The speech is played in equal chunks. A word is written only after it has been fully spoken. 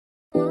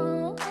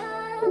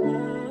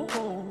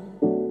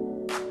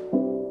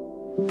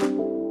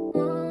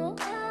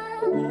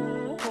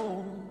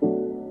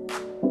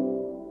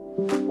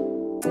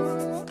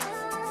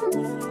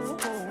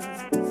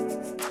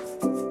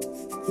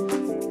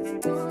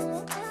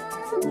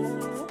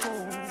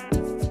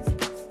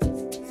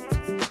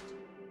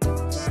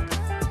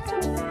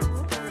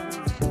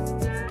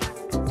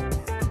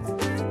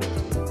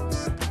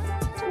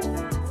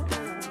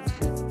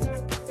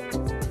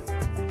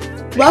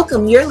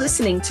Welcome, you're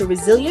listening to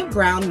Resilient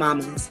Brown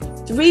Mamas,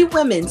 three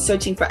women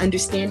searching for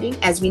understanding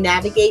as we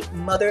navigate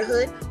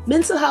motherhood,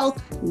 mental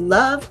health,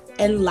 love,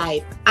 and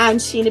life. I'm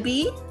Sheena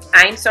B.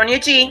 I'm Sonia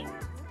G.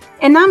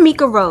 And I'm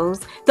Mika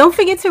Rose. Don't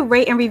forget to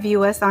rate and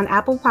review us on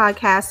Apple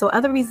Podcasts so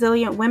other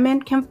resilient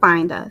women can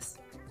find us.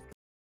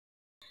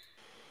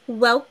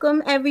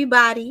 Welcome,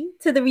 everybody,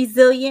 to the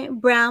Resilient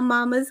Brown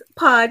Mamas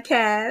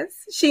podcast.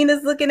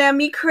 Sheena's looking at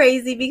me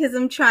crazy because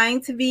I'm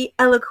trying to be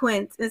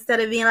eloquent instead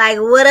of being like,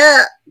 what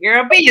up?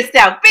 Girl, be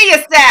yourself. Be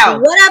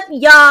yourself. What up,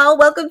 y'all?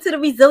 Welcome to the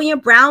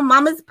Resilient Brown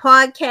Mamas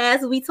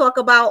podcast. We talk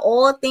about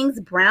all things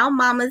brown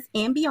mamas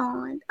and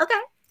beyond. Okay.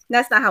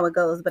 That's not how it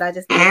goes, but I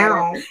just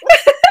Ow.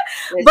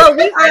 But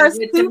we are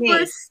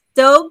super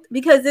stoked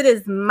because it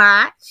is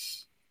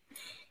March.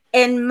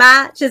 And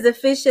March is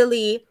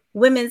officially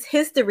Women's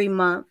History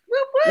Month.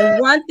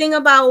 And one thing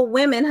about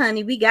women,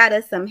 honey, we got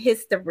us some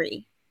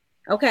history.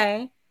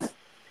 Okay?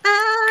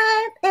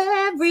 I'm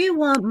every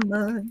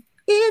woman.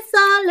 It's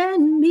all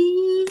in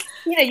me.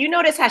 Yeah, you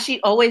notice how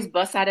she always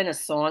busts out in a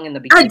song in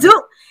the beginning? I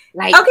do.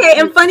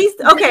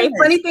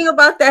 Funny thing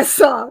about that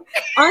song.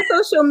 On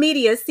social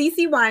media,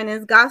 CeCe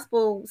Winans,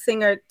 gospel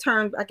singer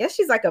turned, I guess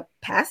she's like a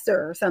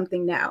pastor or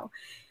something now.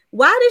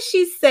 Why does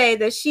she say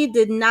that she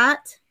did not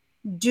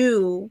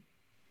do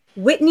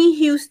Whitney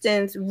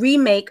Houston's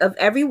remake of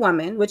Every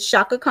Woman, which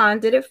Chaka Khan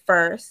did it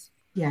first?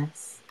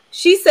 Yes.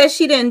 She said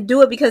she didn't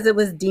do it because it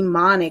was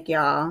demonic,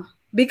 y'all.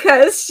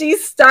 Because she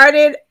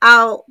started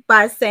out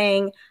by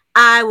saying,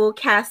 I will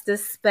cast a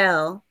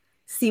spell,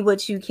 see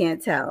what you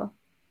can't tell.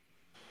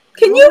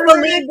 Can you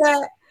believe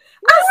that?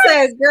 I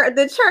said, girl,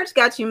 the church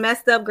got you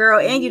messed up, girl,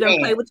 and you done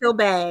play with your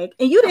bag.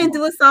 And you didn't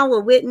do a song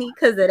with Whitney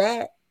because of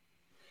that.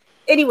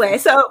 Anyway,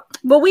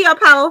 but we are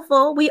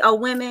powerful. We are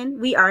women.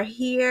 We are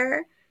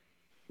here.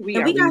 We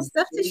got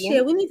stuff to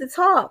share. We need to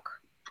talk.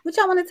 What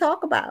y'all want to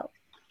talk about?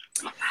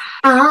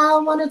 I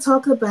want to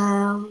talk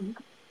about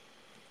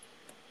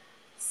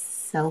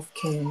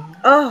self-care.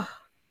 Oh,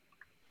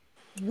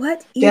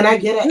 what Can I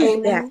get an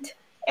amen? That?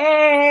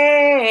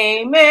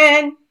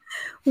 Amen.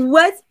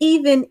 What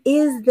even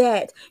is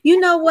that? You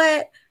know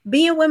what?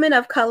 Being women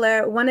of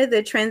color, one of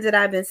the trends that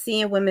I've been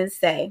seeing women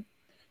say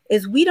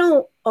is we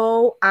don't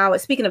owe our,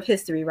 speaking of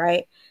history,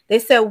 right? They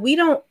said we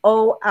don't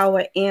owe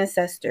our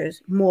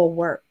ancestors more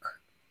work.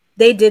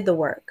 They did the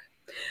work.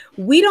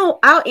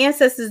 Our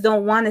ancestors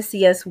don't want to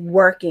see us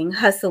working,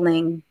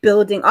 hustling,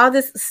 building, all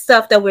this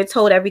stuff that we're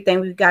told every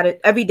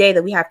day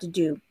that we have to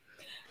do.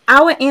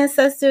 Our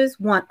ancestors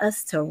want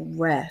us to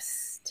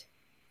rest.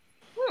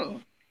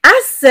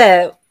 I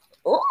said,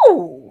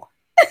 ooh.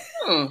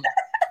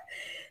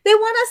 They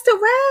want us to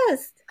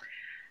rest.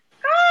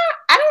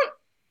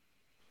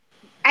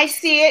 I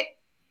see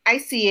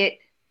it.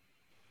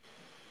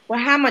 Well,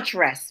 how much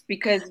rest?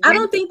 Because I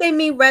don't think they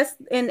mean rest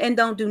and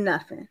don't do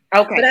nothing.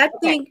 Okay. But I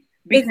think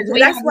because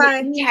we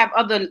have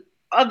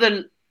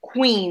other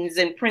queens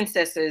and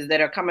princesses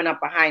that are coming up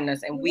behind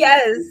us, and we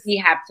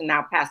have to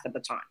now pass the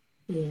baton.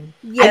 Yeah.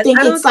 Yes, I think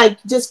it's like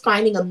just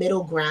finding a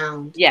middle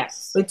ground.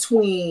 Yes.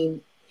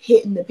 Between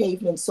hitting the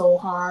pavement so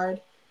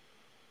hard,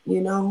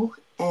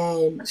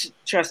 and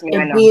trust me,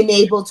 and I know. Being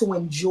able to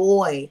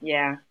enjoy.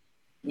 Yeah.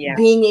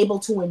 Being able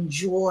to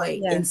enjoy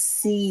and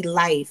see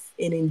life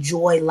and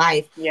enjoy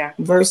life. Yeah.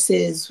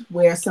 Versus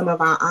where some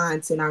of our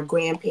aunts and our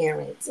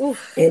grandparents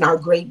and our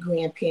great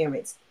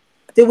grandparents,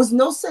 there was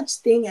no such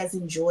thing as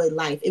enjoy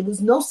life. It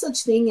was no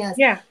such thing as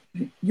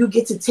you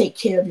get to take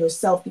care of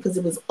yourself, because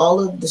it was all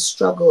of the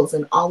struggles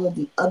and all of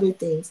the other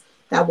things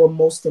that were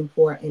most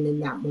important in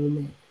that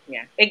moment.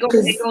 Yeah. It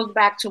goes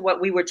back to what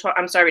we were talking.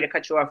 I'm sorry to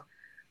cut you off.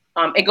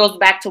 It goes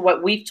back to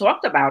what we've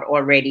talked about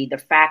already. The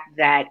fact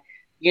that,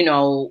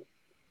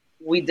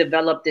 we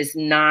develop this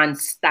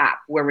nonstop.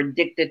 We're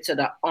addicted to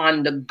the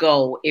on the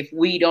go. If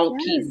we don't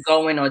keep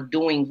going or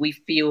doing, we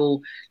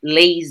feel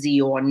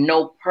lazy or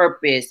no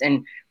purpose.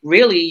 And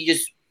really, you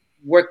just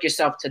work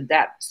yourself to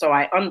death. So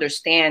I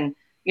understand,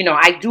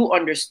 I do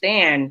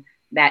understand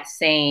that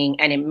saying,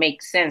 and it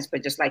makes sense.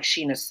 But just like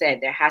Sheena said,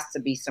 there has to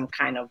be some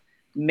kind of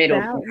middle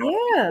ground.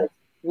 Yeah.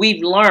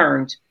 We've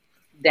learned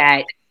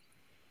that,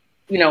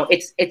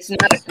 it's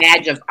not a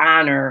badge of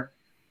honor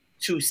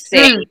to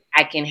say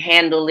I can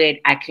handle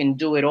it, I can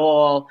do it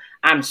all,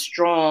 I'm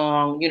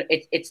strong.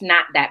 It's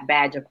not that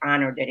badge of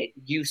honor that it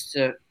used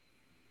to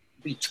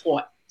be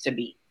taught to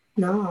be.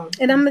 No.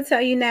 And I'm gonna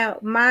tell you now,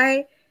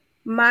 my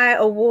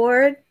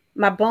award,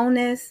 my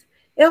bonus,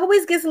 it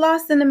always gets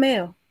lost in the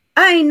mail.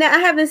 I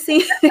haven't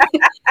seen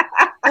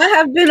I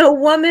have been a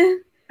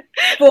woman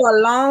for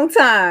a long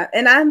time,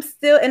 and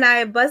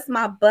I bust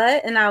my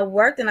butt, and I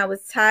worked, and I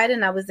was tired,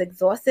 and I was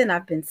exhausted, and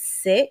I've been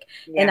sick,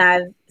 and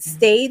I've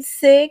stayed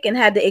sick and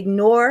had to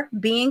ignore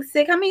being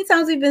sick. How many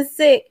times we've been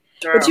sick?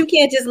 Girl. But you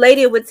can't just lay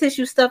there with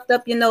tissue stuffed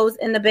up your nose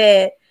in the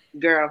bed,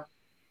 girl,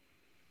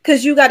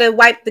 because you got to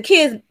wipe the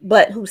kid's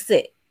butt who's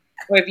sick.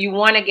 Or if you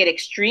want to get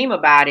extreme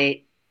about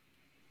it,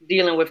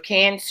 dealing with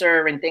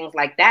cancer and things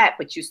like that,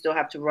 but you still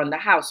have to run the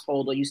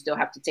household, or you still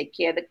have to take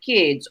care of the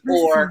kids,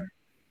 or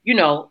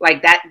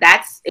like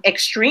that's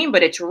extreme,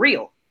 but it's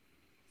real.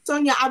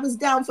 Sonia, I was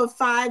down for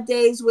 5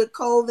 days with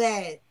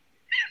COVID.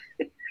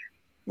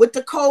 With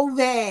the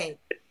COVID.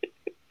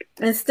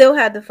 And still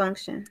had to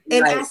function.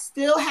 And I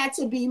still had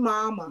to be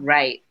mama.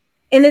 Right.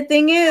 And the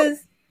thing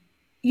is,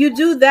 you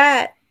do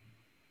that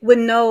with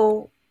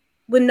no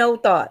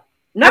thought.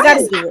 No,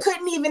 I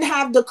couldn't even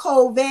have the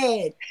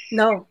COVID.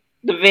 No.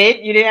 The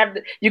vid, you didn't have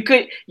the,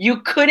 you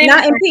couldn't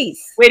not in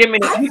peace. Wait a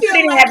minute. I you feel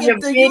couldn't like have your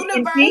if the vid universe,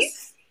 in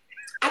peace?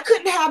 I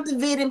couldn't have the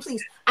vid in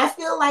peace. I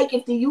feel like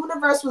if the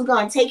universe was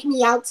going to take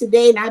me out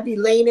today and I'd be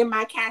laying in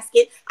my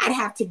casket, I'd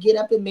have to get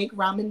up and make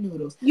ramen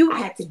noodles. I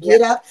had to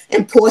get up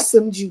and pour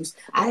some juice.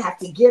 I'd have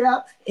to get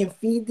up and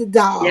feed the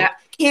dog. Yeah.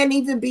 Can't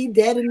even be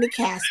dead in the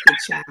casket,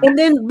 child. And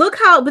then look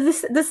how, but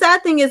the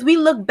sad thing is we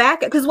look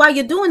back at, because while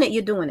you're doing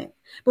it.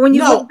 But when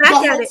you look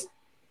back at it,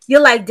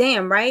 you're like,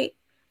 damn, right?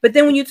 But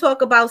then when you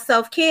talk about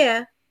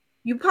self-care,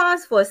 you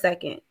pause for a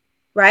second,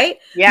 right?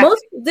 Yeah.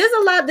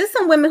 There's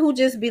some women who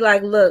just be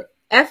like, look,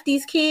 F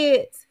these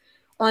kids.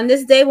 On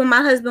this day when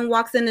my husband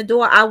walks in the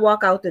door, I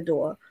walk out the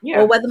door. Yeah.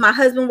 Or whether my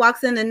husband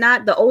walks in or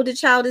not, the older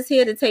child is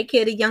here to take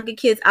care of the younger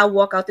kids, I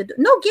walk out the door.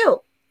 No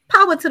guilt.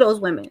 Power to those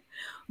women.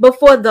 But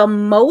for the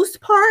most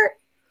part,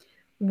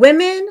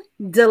 women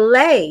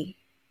delay,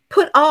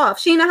 put off.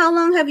 Sheena, how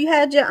long have you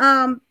had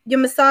your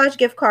massage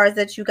gift cards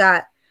that you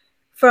got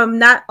from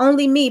not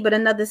only me, but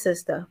another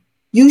sister?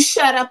 You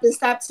shut up and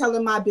stop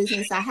telling my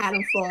business. I had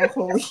them for a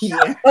whole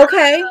year.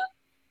 Okay.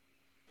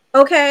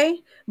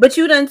 But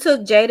you done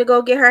took Jay to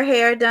go get her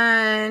hair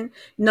done.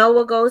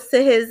 Noah goes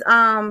to his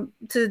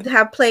to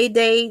have play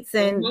dates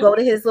and go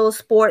to his little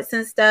sports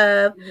and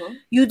stuff.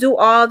 You do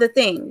all the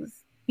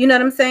things. You know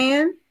what I'm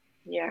saying?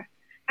 Yeah.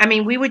 I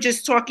mean, we were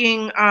just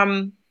talking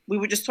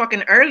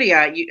earlier,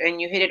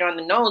 and you hit it on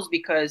the nose,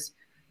 because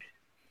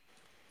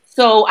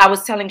so I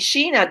was telling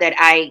Sheena that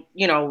I,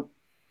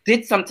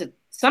 did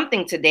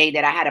something today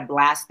that I had a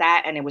blast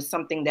at, and it was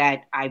something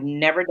that I've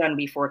never done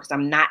before, because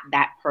I'm not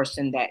that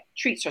person that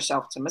treats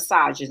herself to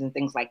massages and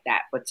things like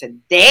that. But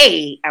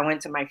today I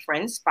went to my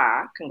friend's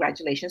spa.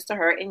 Congratulations to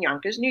her, in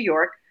Yonkers, New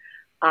York.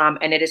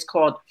 And it is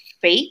called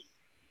Faith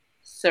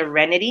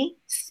Serenity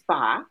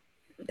Spa.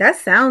 That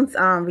sounds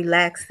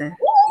relaxing.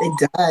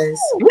 It does.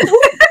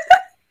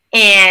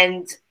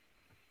 And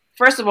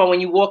first of all,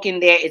 when you walk in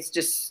there, it's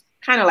just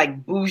kind of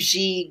like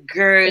bougie,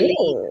 girly,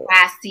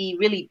 classy,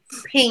 really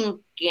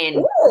pink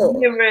and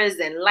mirrors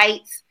and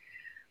lights.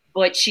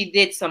 But she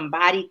did some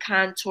body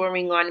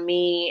contouring on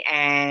me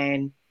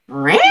and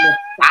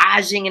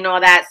massaging and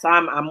all that. So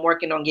I'm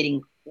working on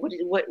getting what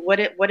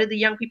do the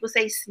young people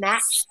say?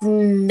 Snatch to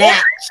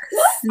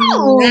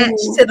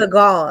the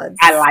gods.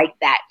 I like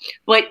that.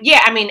 But yeah,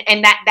 I mean,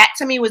 and that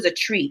to me was a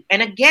treat.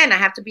 And again, I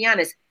have to be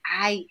honest,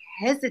 I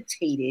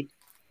hesitated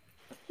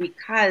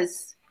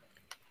because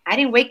I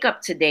didn't wake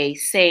up today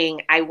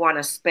saying I want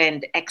to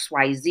spend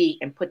XYZ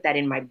and put that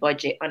in my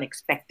budget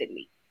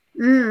unexpectedly.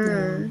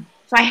 So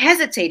I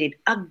hesitated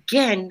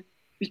again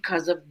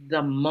because of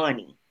the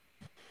money.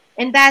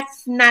 And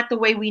that's not the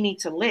way we need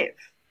to live.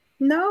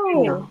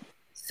 No.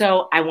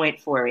 So I went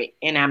for it,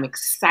 and I'm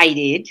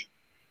excited.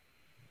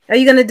 Are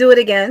you going to do it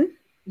again?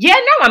 Yeah,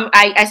 no,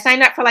 I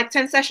signed up for like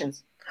 10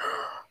 sessions.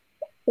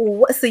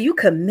 So you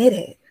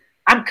committed?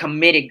 I'm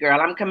committed, girl.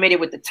 I'm committed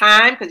with the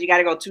time, because you got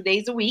to go 2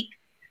 days a week.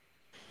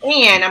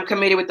 And I'm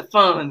committed with the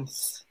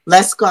funds.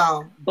 Let's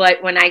go.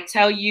 But when I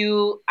tell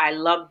you, I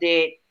loved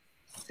it.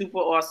 Super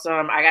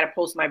awesome. I got to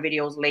post my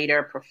videos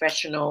later.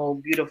 Professional,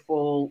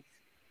 beautiful,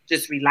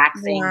 just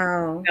relaxing.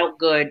 Wow. Felt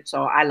good.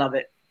 So I love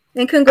it.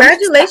 And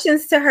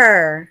congratulations to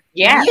her.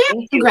 Yeah.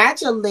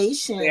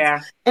 Congratulations. Yeah.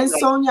 And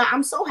Sonia,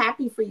 I'm so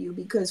happy for you,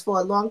 because for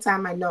a long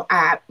time I've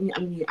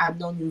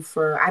known you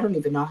for, I don't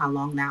even know how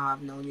long now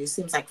I've known you. It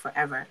seems like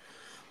forever.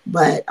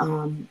 But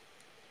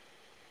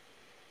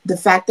the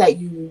fact that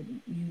you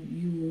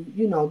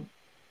know,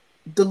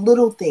 the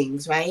little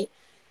things, right?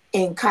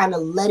 And kind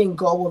of letting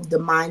go of the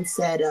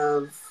mindset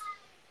of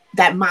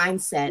I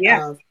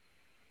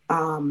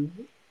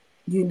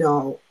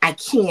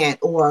can't,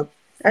 or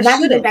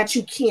not even that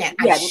you can't.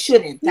 I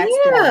shouldn't. That's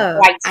the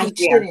one. I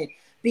shouldn't,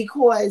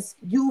 because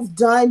you've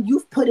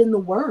put in the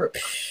work.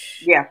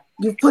 Yeah.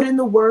 You've put in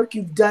the work.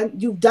 You've done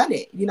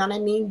it. You know what I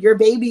mean? Your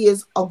baby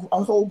is a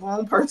whole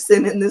grown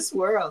person in this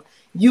world.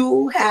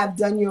 You have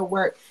done your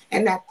work.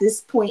 And at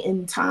this point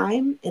in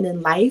time and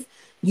in life,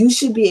 you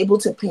should be able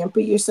to pamper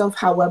yourself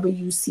however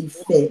you see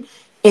fit,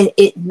 and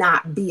it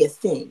not be a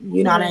thing.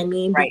 You know what I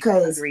mean? Right.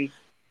 Because Agreed.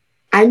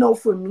 I know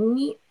for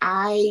me,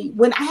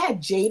 when I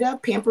had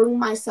Jada, pampering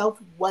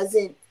myself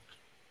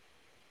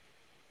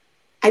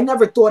I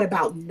never thought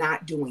about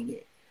not doing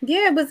it.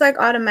 Yeah, it was like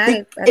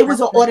automatic. It was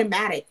an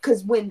automatic,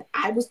 because when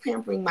I was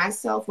pampering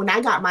myself, when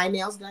I got my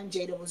nails done,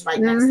 Jada was right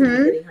next to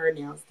me getting her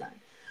nails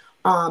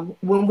done.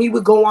 When we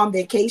would go on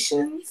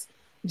vacations,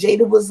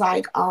 Jada was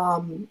like,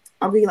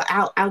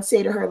 I'd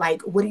say to her,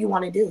 like, what do you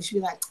want to do? She'd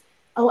be like,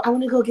 oh, I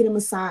want to go get a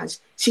massage.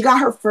 She got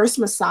her first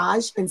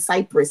massage in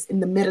Cyprus in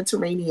the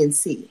Mediterranean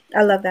Sea.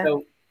 I love that.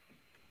 So,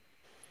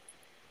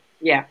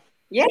 yeah.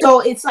 So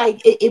it's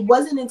like, it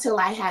wasn't until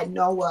I had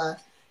Noah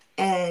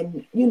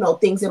and, you know,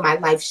 things in my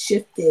life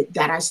shifted,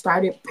 that I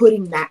started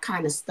putting that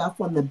kind of stuff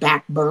on the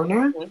back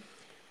burner. Mm-hmm.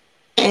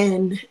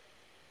 And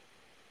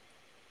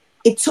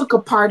it took a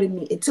part of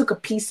me, it took a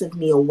piece of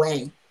me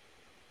away.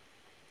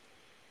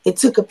 It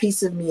took a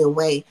piece of me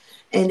away.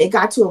 And it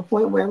got to a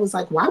point where it was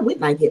like, why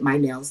wouldn't I get my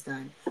nails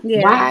done?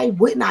 Yeah. Why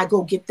wouldn't I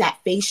go get that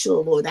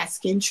facial or that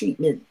skin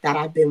treatment that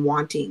I've been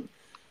wanting?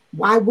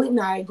 Why wouldn't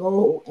I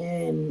go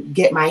and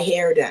get my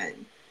hair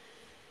done?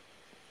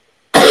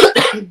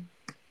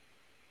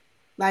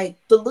 Like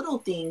the little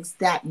things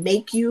that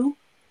make you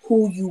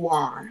who you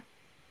are.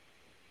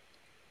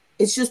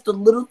 It's just the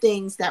little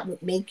things that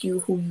would make you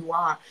who you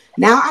are.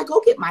 Now I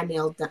go get my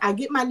nails done. I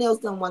get my nails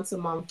done once a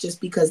month just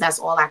because that's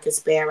all I can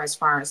spare as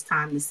far as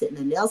time to sit in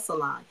a nail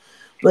salon.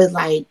 But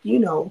like, you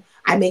know,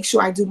 I make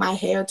sure I do my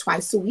hair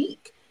twice a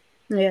week.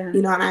 Yeah.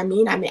 You know what I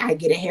mean? I mean, I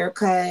get a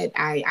haircut,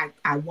 I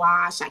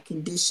wash, I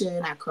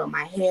condition, I curl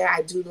my hair,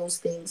 I do those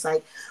things.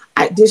 Like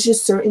there's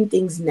just certain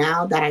things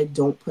now that I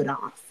don't put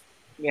off.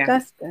 Yeah.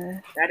 That's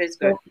good. That is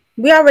good.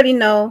 We already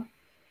know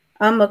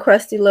I'm a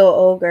crusty little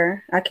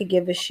ogre. I could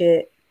give a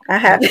shit. I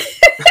have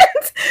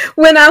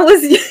when I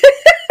was younger.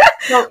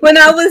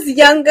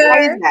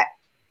 Why is that?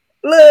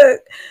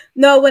 Look,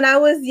 no, when I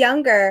was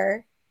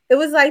younger, it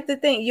was like the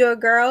thing. You're a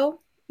girl,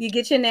 you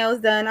get your nails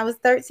done. I was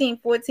 13,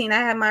 14. I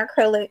had my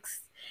acrylics.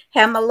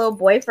 Had my little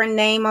boyfriend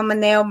name on my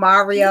nail,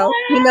 Mario. What?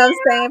 You know what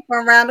I'm saying?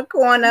 From around the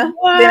corner.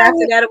 What? Then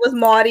after that, it was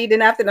Marty.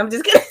 Then after that, I'm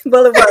just kidding.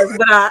 Well, it was.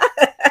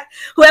 But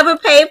whoever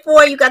paid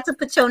for it, you got to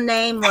put your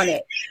name on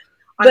it.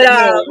 On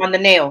the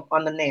nail.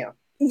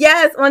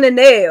 Yes, on the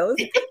nails.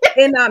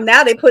 And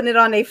now they're putting it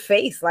on their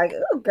face. Like,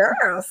 oh,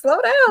 girl, slow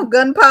down,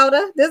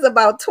 gunpowder. There's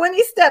about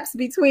 20 steps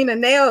between a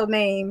nail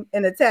name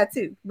and a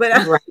tattoo.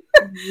 But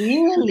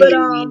really? But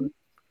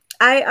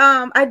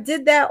I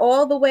did that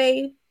all the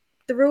way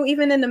through.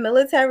 Even in the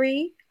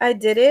military, I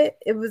did it.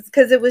 It was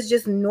because it was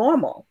just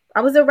normal. I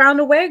was a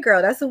round-the-way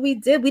girl. That's what we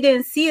did. We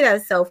didn't see it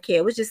as self-care.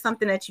 It was just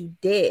something that you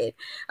did.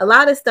 A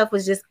lot of stuff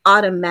was just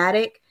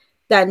automatic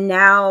that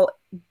now,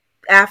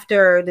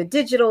 after the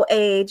digital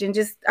age and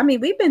just, I mean,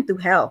 we've been through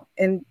hell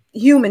and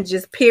humans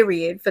just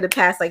period for the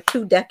past like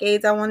 2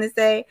 decades, I want to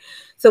say.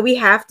 So we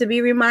have to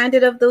be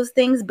reminded of those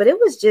things. But it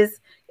was just,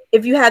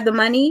 if you had the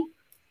money,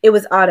 it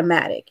was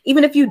automatic.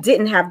 Even if you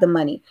didn't have the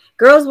money,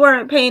 girls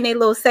weren't paying a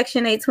little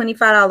Section 8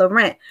 $25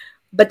 rent,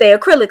 but their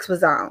acrylics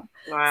was on.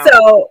 Wow.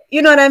 So,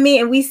 you know what I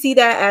mean? And we see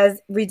that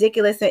as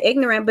ridiculous and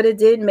ignorant, but it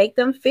did make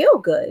them feel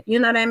good. You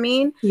know what I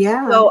mean?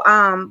 Yeah. So,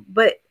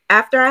 but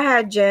after I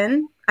had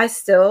Jen, I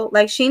still,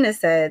 like Sheena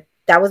said,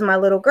 that was my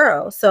little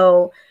girl.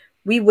 So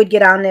we would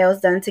get our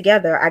nails done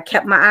together. I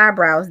kept my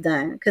eyebrows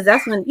done because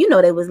that's when, you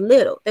know, they was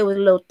little. They was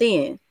a little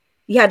thin.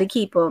 You had to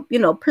keep them, you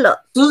know,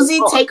 plucked. Susie,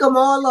 take them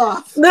all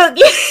off. Look,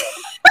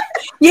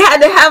 you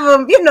had to have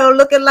them, you know,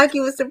 looking like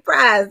you were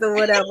surprised or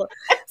whatever.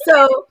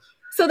 So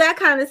that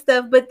kind of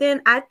stuff. But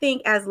then I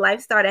think as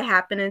life started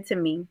happening to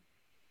me,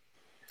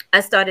 I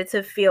started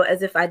to feel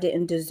as if I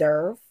didn't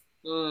deserve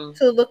to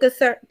look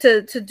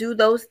to do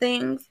those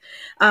things.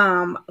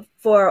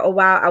 For a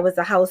while, I was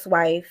a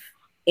housewife,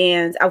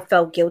 and I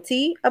felt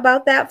guilty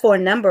about that for a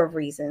number of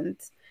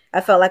reasons.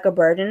 I felt like a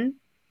burden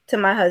to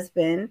my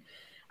husband,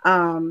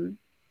 and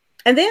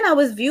then I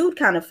was viewed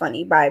kind of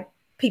funny by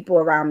people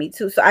around me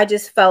too. So I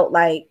just felt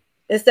like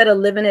instead of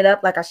living it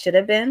up like I should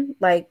have been,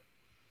 like,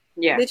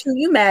 yeah, bitch, who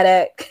you mad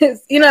at?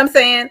 Because you know what I'm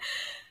saying?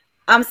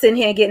 I'm sitting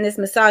here getting this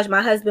massage.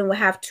 My husband would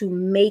have to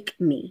make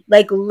me,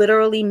 like,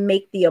 literally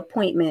make the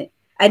appointment.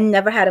 I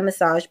never had a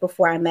massage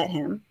before I met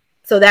him.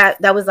 So that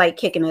was like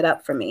kicking it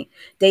up for me.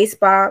 Day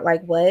spa,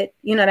 like what?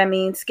 You know what I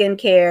mean?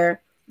 Skincare,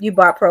 you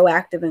bought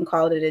Proactive and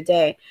called it a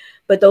day.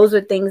 But those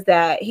are things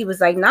that he was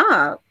like,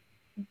 nah,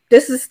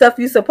 this is stuff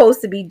you're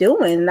supposed to be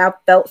doing. And I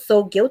felt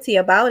so guilty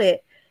about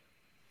it.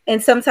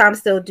 And sometimes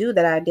still do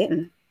that I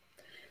didn't.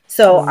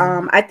 So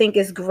I think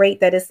it's great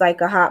that it's like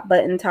a hot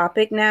button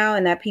topic now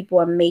and that people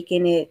are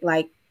making it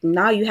like,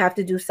 now you have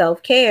to do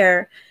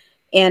self-care.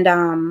 And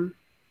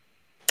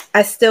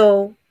I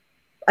still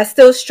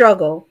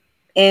struggle.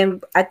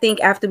 And I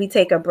think after we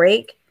take a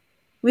break,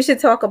 we should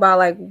talk about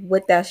like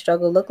what that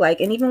struggle looked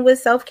like and even what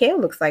self-care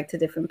looks like to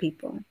different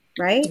people,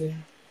 right?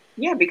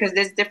 Yeah, because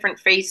there's different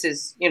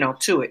faces, you know,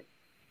 to it,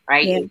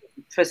 right? Yeah.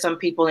 For some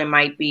people, it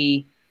might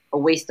be a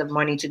waste of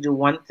money to do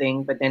one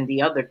thing, but then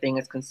the other thing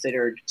is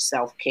considered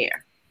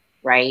self-care,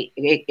 right?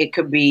 It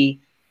could be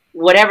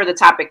whatever the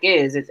topic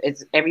is.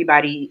 It's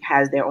everybody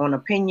has their own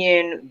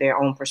opinion, their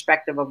own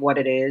perspective of what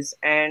it is,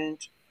 and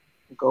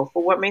go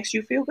for what makes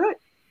you feel good.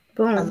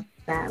 Boom.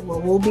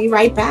 Well, we'll be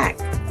right back.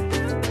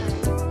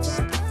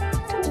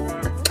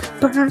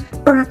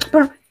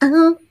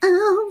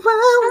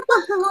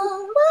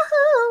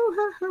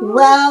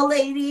 Well,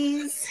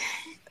 ladies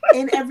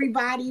and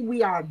everybody,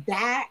 we are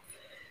back.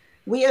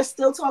 We are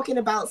still talking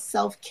about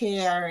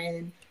self-care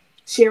and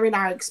sharing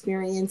our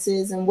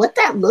experiences and what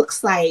that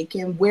looks like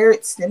and where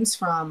it stems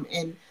from.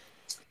 And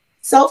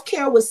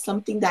self-care was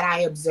something that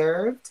I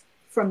observed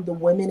from the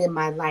women in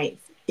my life.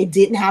 It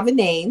didn't have a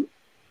name.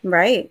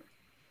 Right.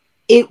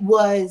 It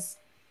was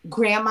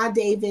Grandma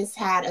Davis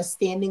had a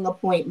standing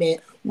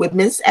appointment with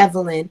Miss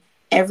Evelyn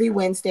every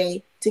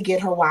Wednesday to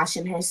get her wash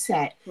and her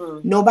set.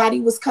 Nobody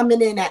was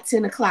coming in at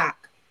 10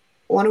 o'clock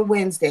on a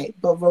Wednesday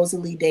but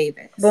Rosalie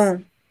Davis.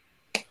 Boom.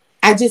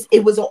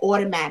 It was an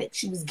automatic.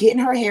 She was getting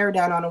her hair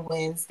done on a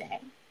Wednesday.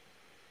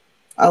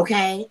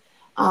 Okay.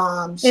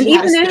 And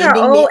even in her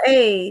old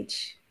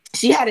age,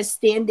 she had a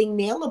standing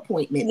nail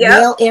appointment,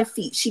 nail and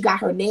feet. She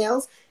got her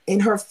nails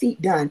and her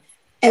feet done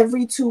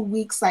every 2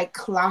 weeks like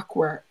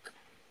clockwork.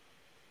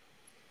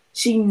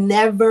 She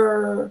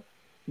never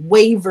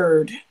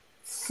wavered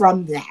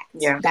from that.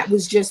 Yeah. That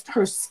was just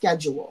her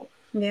schedule.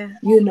 Yeah.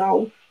 You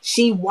know,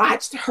 she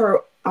watched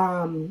her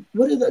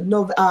what are the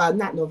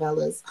not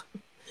novellas,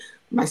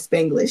 my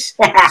Spanglish.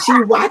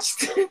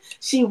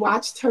 she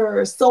watched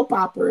her soap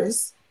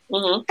operas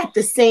at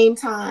the same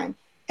time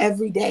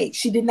every day.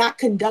 She did not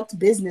conduct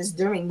business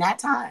during that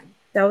time.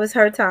 That was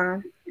her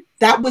time.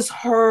 That was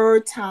her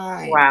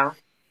time. Wow.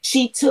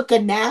 She took a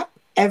nap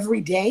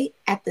every day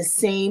at the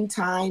same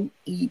time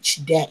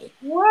each day.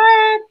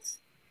 What?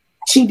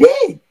 She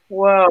did.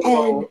 Whoa.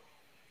 And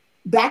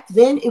back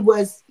then it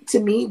was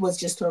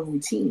just her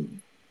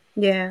routine.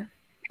 Yeah.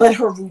 But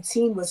her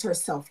routine was her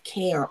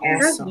self-care also.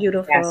 That's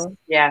beautiful.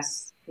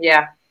 Yes.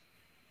 Yeah.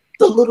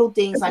 The little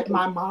things like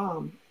my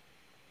mom.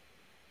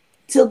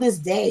 Till this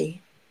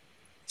day,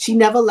 she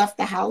never left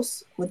the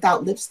house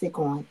without lipstick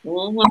on.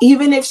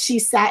 Even if she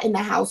sat in the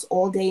house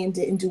all day and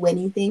didn't do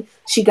anything,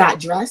 she got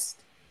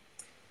dressed,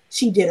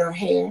 she did her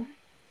hair,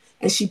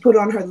 and she put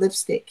on her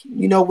lipstick.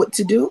 You know what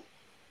to do?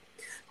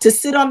 To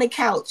sit on the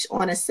couch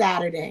on a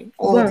Saturday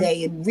all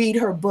day and read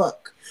her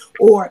book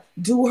or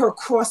do her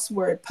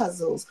crossword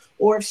puzzles,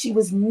 or if she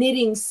was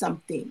knitting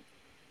something.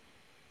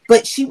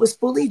 But she was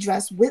fully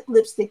dressed with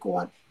lipstick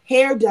on,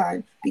 hair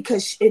done,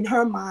 because in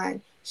her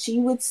mind, she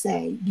would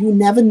say, you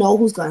never know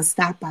who's going to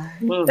stop by.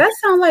 That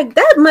sounds like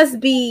that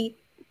must be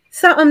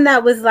something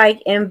that was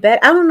like in bed.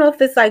 I don't know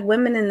if it's like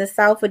women in the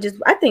South or just,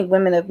 I think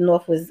women up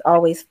North was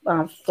always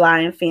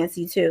flying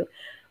fancy too.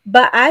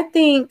 But I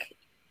think,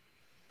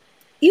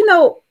 you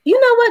know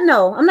what?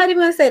 No, I'm not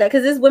even going to say that,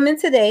 because there's women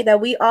today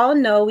that we all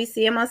know. We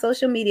see them on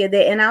social media.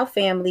 They're in our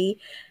family,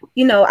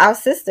 our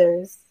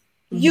sisters.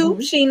 You,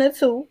 Sheena,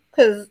 too,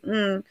 because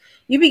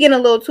you be getting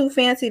a little too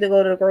fancy to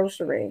go to the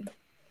grocery.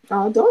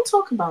 Oh, don't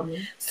talk about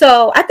me.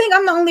 So I think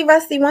I'm the only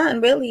rusty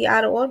one, really,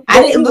 out of all.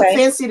 I didn't look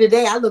fancy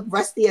today. I look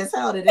rusty as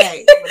hell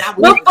today.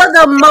 But for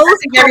the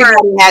most part,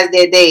 everybody has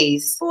their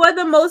days. For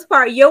the most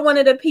part, you're one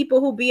of the people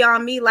who be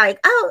on me like,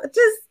 oh,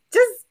 just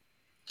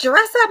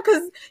dress up,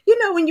 because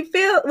when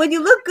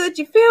you look good,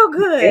 you feel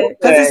good.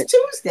 Because it's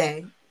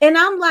Tuesday. And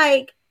I'm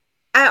like,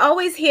 I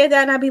always hear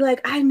that, and I be like,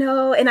 I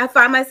know, and I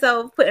find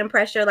myself putting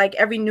pressure like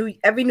every new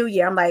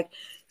year. I'm like,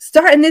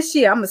 starting this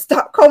year, I'm going to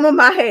start combing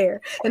my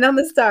hair and I'm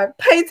going to start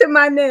painting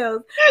my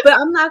nails. But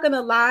I'm not going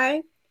to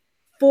lie.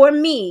 For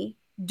me,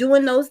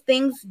 doing those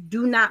things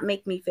do not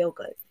make me feel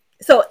good.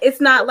 So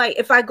it's not like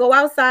if I go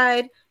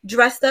outside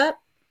dressed up,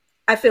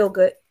 I feel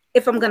good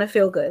if I'm going to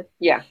feel good.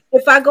 Yeah.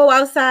 If I go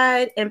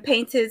outside and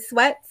painted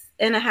sweats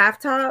and a half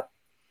top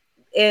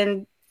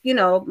and,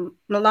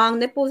 my long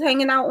nipples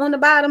hanging out on the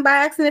bottom by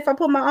accident, if I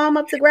put my arm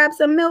up to grab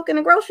some milk in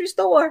the grocery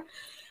store,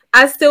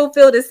 I still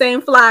feel the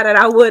same fly that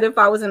I would if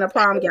I was in a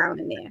prom gown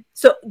in there.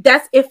 So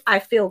that's if I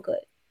feel good.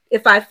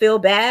 If I feel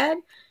bad,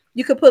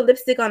 you could put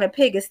lipstick on a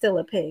pig, it's still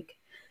a pig.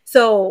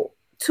 So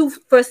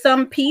for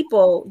some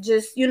people,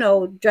 just,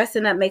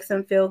 dressing up makes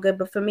them feel good.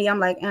 But for me, I'm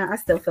like, I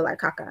still feel like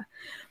caca.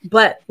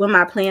 But when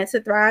my plants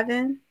are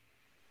thriving,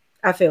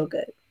 I feel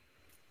good.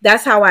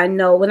 That's how I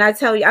know. When I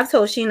tell you, I've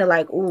told Sheena,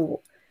 like, ooh,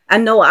 I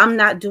know I'm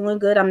not doing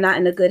good. I'm not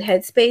in a good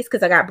headspace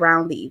because I got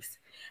brown leaves.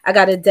 I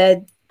got a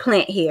dead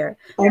plant here.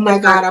 Oh my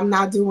God, I'm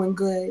not doing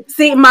good.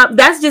 See,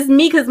 that's just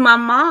me, because our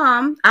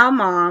mom,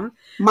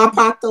 my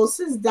pothos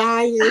is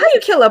dying. How you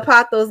kill a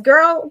pothos,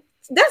 girl?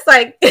 That's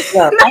like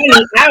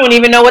I don't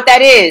even know what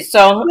that is.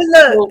 So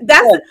look,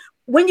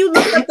 when you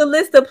look up the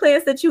list of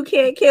plants that you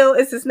can't kill,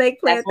 it's a snake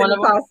plant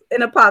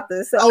in a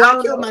pothos. So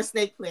I killed my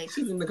snake plant.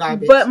 She's in the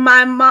garbage. But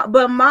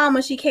mom,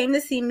 when she came to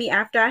see me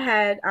after I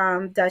had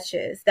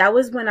Duchess, that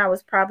was when I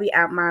was probably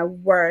at my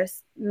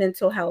worst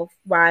mental health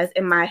wise,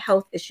 and my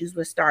health issues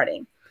were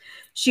starting.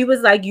 She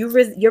was like,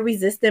 you're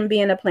resistant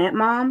being a plant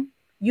mom.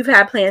 You've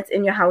had plants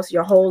in your house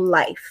your whole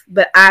life,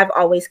 but I've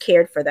always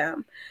cared for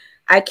them.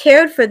 I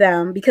cared for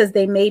them because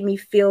they made me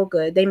feel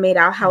good. They made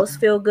our house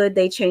feel good.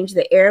 They changed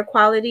the air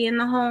quality in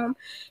the home.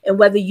 And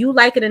whether you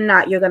like it or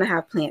not, you're going to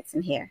have plants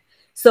in here.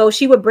 So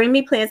she would bring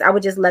me plants. I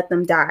would just let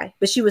them die.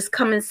 But she was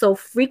coming so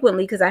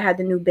frequently because I had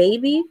the new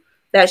baby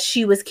that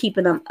she was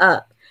keeping them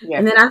up. Yeah.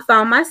 And then I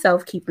found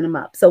myself keeping them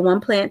up. So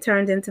one plant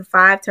turned into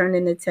 5, turned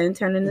into 10,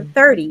 turned into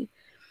 30.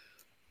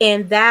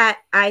 And that,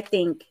 I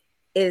think,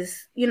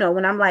 is,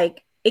 when I'm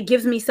like, it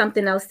gives me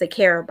something else to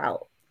care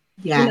about.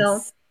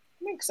 Yes.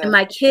 Makes sense. And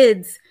my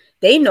kids,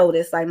 they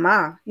notice, like,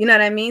 Ma, you know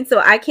what I mean? So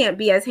I can't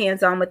be as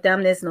hands-on with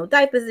them. There's no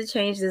diapers to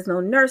change. There's no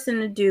nursing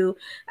to do.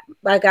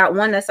 I got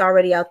one that's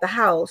already out the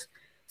house.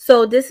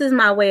 So this is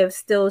my way of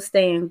still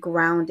staying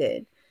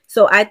grounded.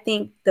 So I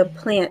think the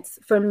plants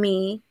for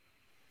me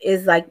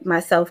is like my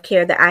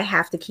self-care that I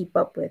have to keep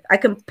up with. I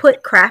can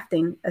put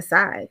crafting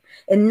aside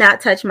and not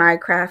touch my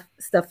craft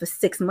stuff for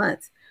 6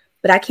 months,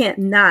 but I can't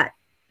not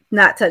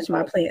touch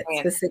my plants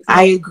for 6 months.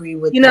 I agree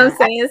with you know what I'm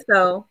saying?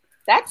 So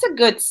that's a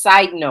good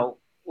side note,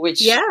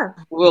 which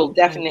will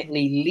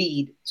definitely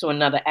lead to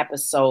another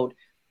episode.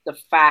 The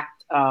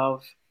fact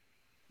of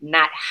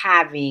not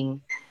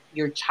having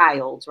your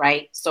child,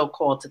 right,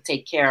 so-called, to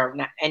take care of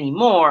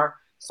anymore.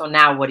 So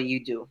now what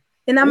do?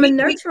 And I'm a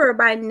nurturer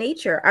by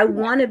nature. I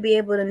want to be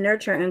able to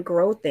nurture and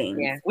grow things.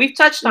 Yeah, we've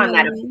touched on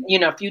that,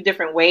 a few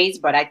different ways,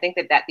 but I think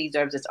that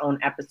deserves its own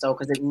episode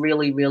because it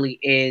really, really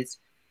is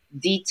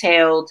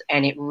detailed,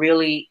 and it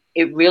really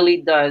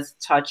does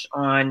touch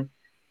on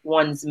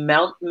one's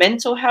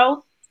mental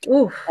health,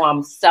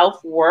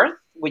 self-worth,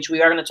 which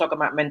we are going to talk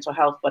about mental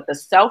health, but the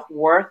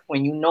self-worth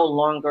when you no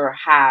longer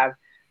have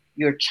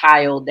your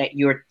child that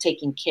you're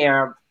taking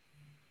care of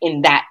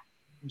in that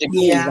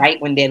degree,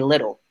 right, when they're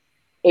little.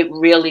 It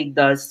really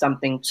does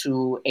something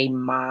to a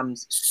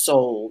mom's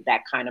soul,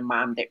 that kind of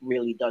mom that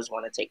really does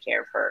want to take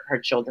care of her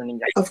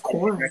children. Of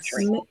course.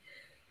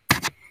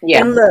 Yeah.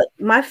 And look,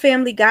 my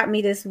family got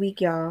me this week,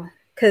 y'all,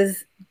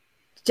 because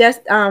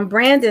just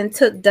Brandon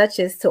took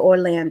Duchess to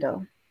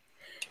Orlando.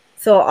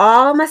 So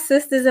all my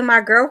sisters and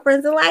my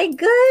girlfriends are like,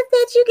 good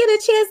that you get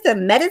a chance to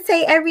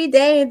meditate every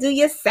day and do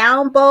your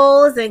sound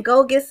bowls and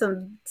go get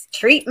some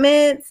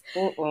treatments.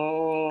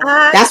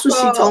 That's what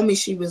she told me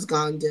she was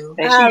gonna do.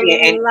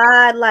 I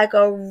lied like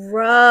a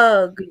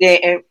rug.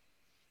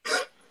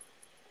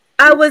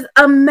 I was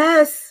a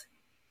mess.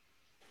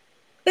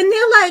 And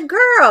they're like,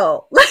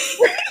 girl,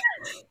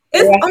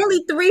 it's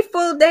only 3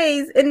 full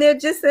days and they're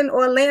just in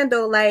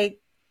Orlando. Like,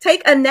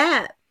 take a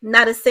nap.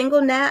 Not a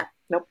single nap.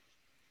 Nope.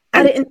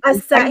 I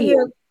sat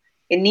here.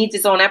 It needs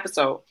its own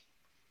episode.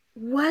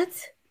 What?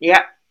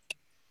 Yeah.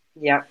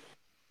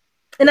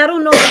 And I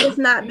don't know if it's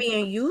not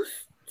being used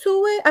to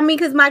it. I mean,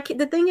 because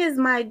the thing is,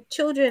 my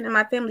children and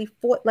my family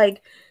fought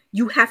like,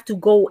 you have to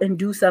go and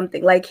do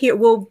something. Like, here's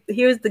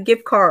the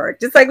gift card,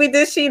 just like we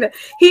did Sheena.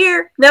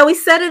 Here, now we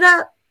set it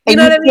up. You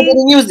know what I mean?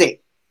 Didn't use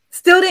it.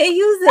 Still didn't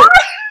use it.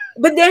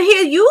 But then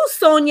here you,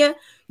 Sonia,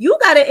 you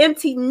got an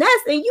empty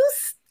nest and you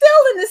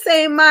still in the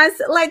same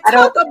mindset. Like,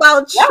 talk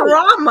about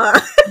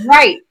trauma.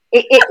 Right.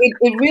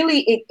 It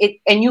really,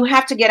 and you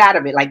have to get out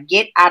of it. Like,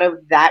 get out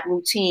of that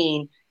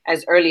routine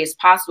as early as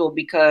possible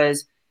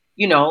because,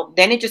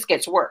 then it just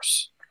gets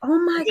worse. Oh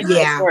my God.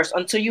 Yeah. Worse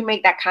until you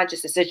make that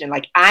conscious decision.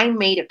 Like, I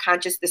made a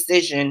conscious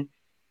decision.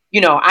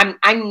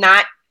 I'm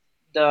not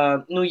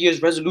the New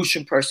Year's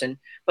resolution person,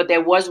 but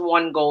there was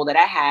one goal that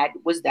I had,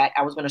 was that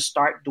I was going to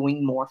start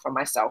doing more for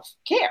my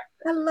self-care.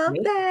 I love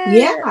that.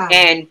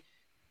 Yeah.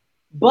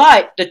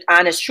 But the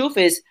honest truth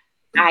is,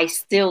 I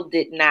still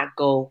did not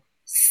go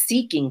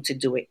seeking to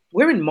do it.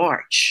 We're in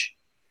March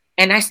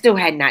and I still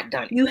had not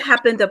done it. You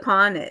happened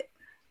upon it.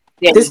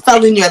 Yeah. This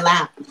fell in your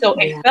lap. So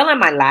it fell in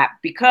my lap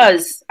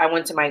because I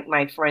went to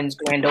my friend's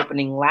grand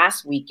opening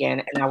last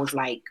weekend and I was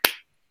like,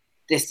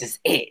 this is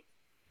it.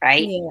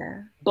 Right.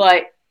 Yeah.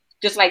 But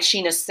just like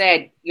Sheena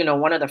said,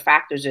 one of the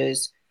factors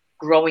is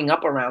growing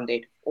up around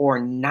it or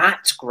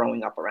not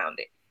growing up around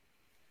it.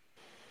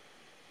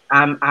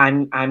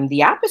 I'm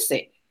the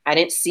opposite. I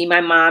didn't see my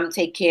mom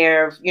take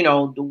care of,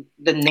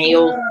 the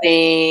nail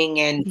thing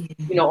and,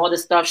 all the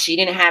stuff. She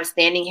didn't have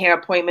standing hair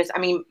appointments. I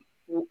mean,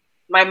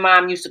 my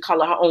mom used to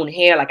color her own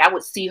hair. Like, I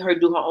would see her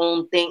do her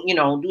own thing,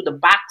 do the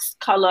box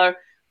color,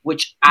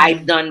 which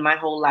I've done my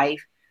whole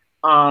life.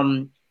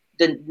 None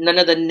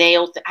of the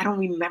nails. I don't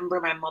remember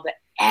my mother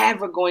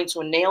ever going to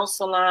a nail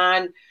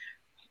salon,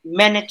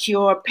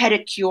 manicure,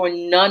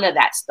 pedicure, none of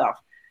that stuff.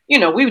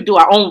 We would do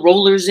our own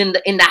rollers in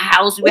the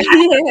house. We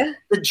had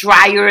the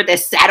dryer that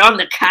sat on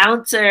the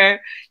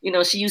counter.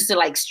 She used to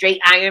like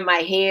straight iron my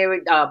hair,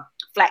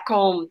 flat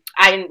comb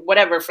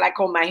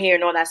my hair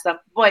and all that stuff.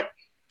 But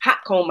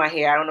hot comb my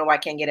hair. I don't know why I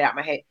can't get it out of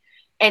my head.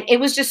 And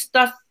it was just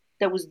stuff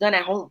that was done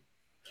at home.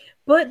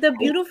 But the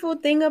beautiful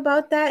thing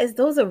about that is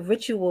those are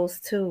rituals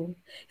too.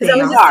 Because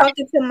I was just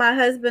talking to my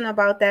husband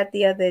about that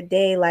the other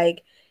day,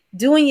 like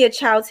doing your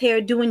child's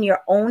hair, doing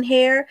your own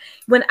hair.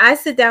 When I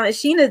sit down, and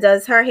Sheena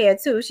does her hair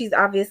too. She's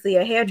obviously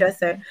a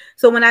hairdresser. Mm-hmm.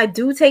 So when I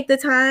do take the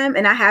time,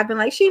 and I have been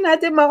like, Sheena, I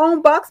did my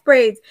own box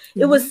braids.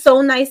 Mm-hmm. It was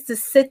so nice to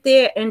sit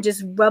there and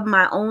just rub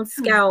my own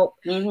scalp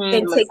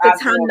and take the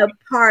time to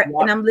part. Yep.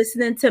 And I'm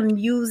listening to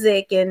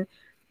music and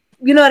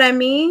you know what I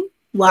mean?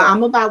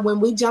 Well, when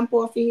we jump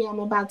off here, I'm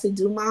about to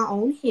do my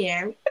own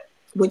hair,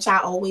 which I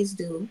always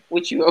do.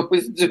 Which you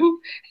always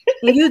do.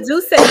 And you do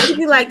say, you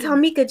be like,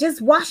 Tamika,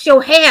 just wash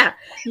your hair.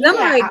 And I'm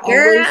like,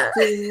 girl.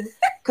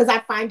 Because I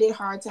find it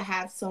hard to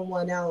have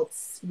someone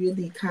else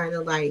really kind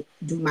of like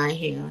do my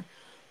hair.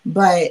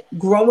 But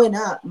growing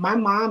up, my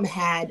mom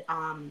had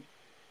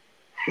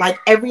like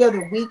every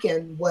other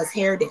weekend was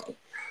hair day.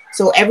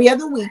 So every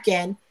other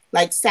weekend,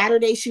 like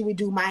Saturday, she would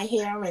do my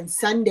hair, and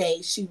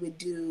Sunday she would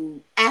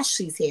do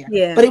Ashley's hair.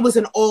 Yeah. But it was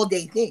an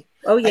all-day thing.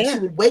 Oh, yeah. Like she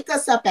would wake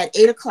us up at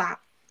 8:00.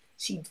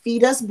 She'd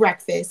feed us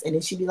breakfast, and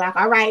then she'd be like,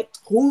 all right,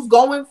 who's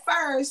going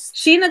first?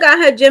 Sheena got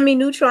her Jimmy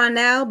Neutron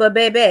now, but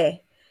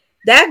baby,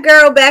 that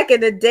girl back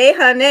in the day,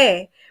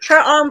 honey,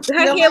 her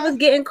hair was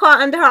getting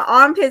caught under her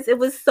armpits. It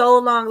was so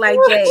long, like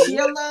Jay.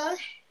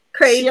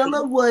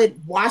 Sheila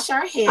would wash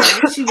our hair.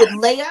 She would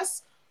lay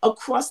us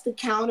across the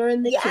counter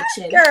in the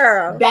kitchen.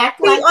 Girl. Back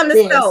feet like on the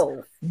this.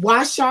 Stove.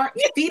 Wash our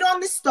feet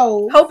on the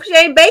stove. Hope she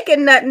ain't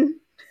baking nothing.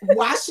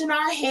 Washing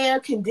our hair,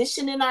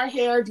 conditioning our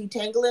hair,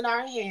 detangling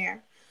our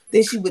hair.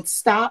 Then she would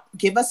stop,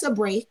 give us a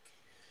break,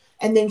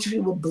 and then she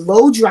would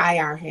blow dry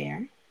our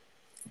hair.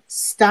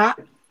 Stop,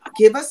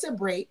 give us a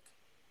break.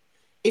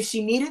 If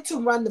she needed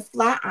to run the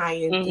flat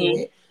iron through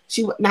it,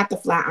 she would not the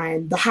flat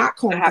iron, the hot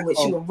comb through it.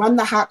 She would run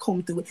the hot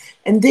comb through it,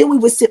 and then we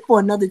would sit for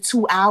another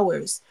 2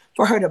 hours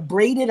for her to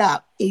braid it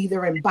up,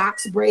 either in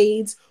box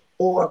braids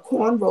or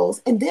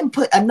cornrows, and then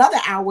put another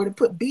hour to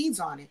put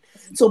beads on it.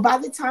 So by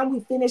the time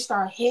we finished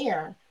our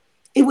hair,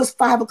 it was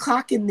 5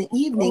 o'clock in the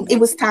evening. It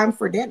was time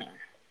for dinner.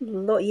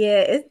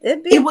 Yeah,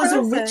 it was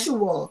a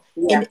ritual.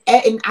 Yeah.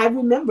 And I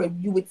remember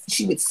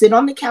she would sit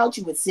on the couch,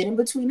 you would sit in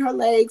between her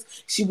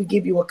legs, she would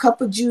give you a cup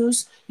of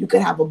juice, you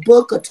could have a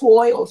book, a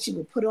toy, or she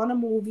would put on a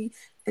movie,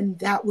 and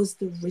that was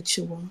the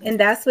ritual. And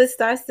that's what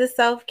starts the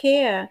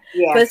self-care.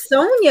 Yeah. But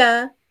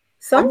Sonia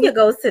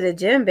goes to the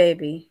gym,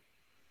 baby.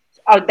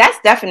 Oh, that's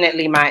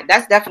definitely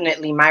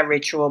my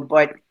ritual.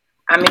 But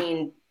I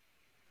mean,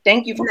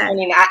 thank you for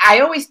pointing. I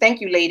always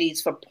thank you,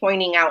 ladies, for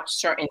pointing out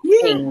certain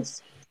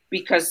things.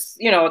 Because,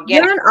 again,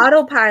 you're on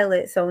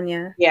autopilot,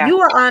 Sonia. Yeah.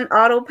 You are on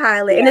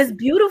autopilot. And it's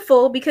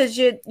beautiful because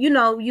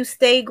you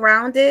stay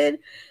grounded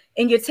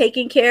and you're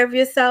taking care of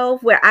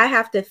yourself, where I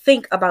have to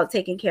think about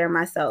taking care of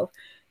myself.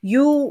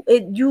 You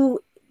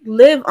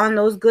live on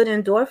those good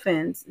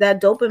endorphins,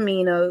 that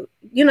dopamine, or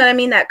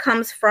that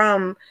comes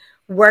from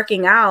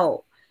working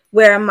out,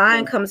 where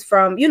mine comes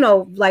from,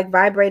 like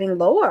vibrating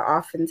lower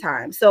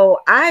oftentimes.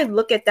 So I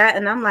look at that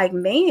and I'm like,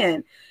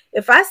 man,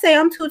 if I say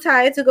I'm too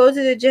tired to go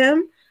to the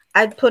gym,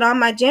 I put on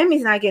my jammies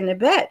and I get in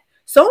bed.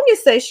 Sonia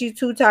says she's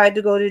too tired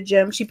to go to the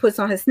gym. She puts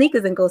on her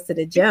sneakers and goes to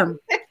the gym.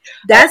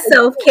 That's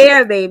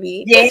self-care,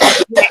 baby. Yeah.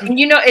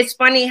 It's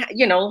funny,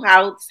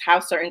 how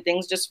certain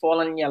things just fall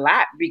in your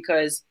lap,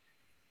 because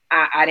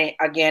I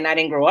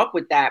didn't grow up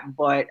with that,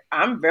 but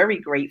I'm very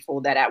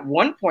grateful that at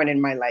one point in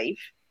my life,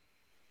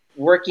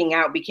 working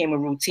out became a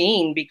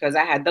routine because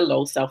I had the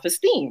low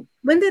self-esteem.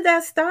 When did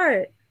that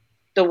start?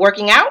 The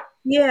working out?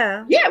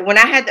 Yeah. Yeah. When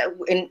I had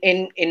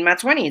in my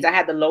 20s, I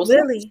had the low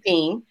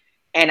self-esteem,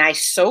 and I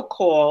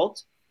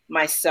so-called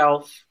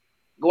myself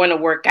going to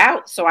work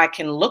out so I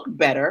can look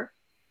better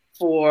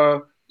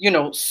for,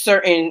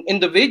 certain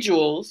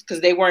individuals,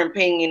 because they weren't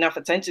paying enough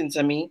attention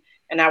to me.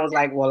 And I was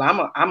like, well, I'm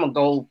gonna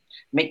go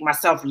make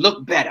myself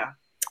look better.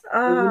 You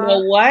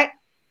know what?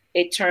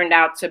 It turned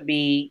out to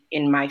be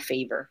in my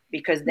favor,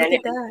 because then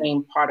it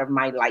became part of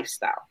my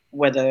lifestyle,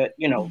 whether,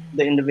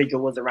 the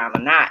individual was around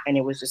or not. And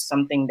it was just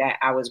something that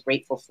I was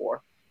grateful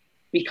for,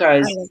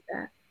 because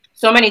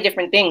so many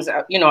different things,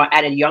 at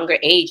a younger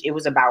age, it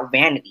was about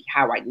vanity,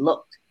 how I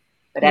looked.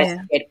 But as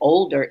you get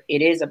older,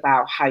 it is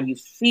about how you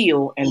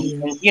feel. And,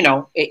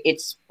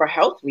 it's for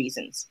health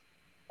reasons.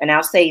 And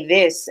I'll say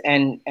this,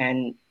 and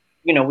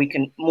we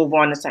can move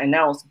on to something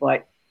else.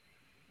 But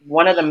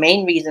one of the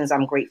main reasons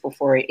I'm grateful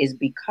for it is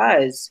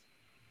because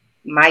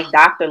my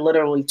doctor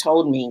literally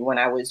told me when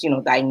I was,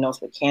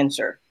 diagnosed with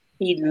cancer,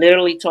 he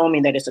literally told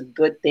me that it's a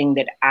good thing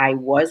that I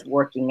was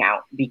working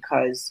out,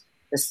 because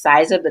the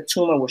size of the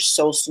tumor was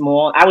so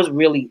small. I was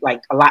really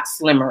like a lot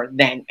slimmer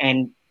then,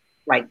 and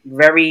like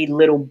very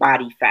little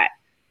body fat.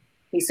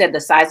 He said the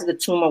size of the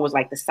tumor was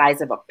like the size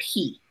of a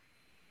pea.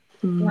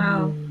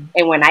 Wow.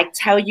 And when I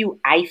tell you,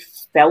 I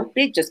felt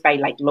it just by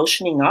like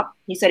lotioning up.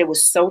 He said it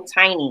was so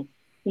tiny.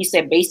 He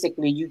said,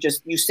 basically, you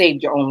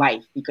saved your own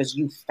life because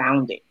you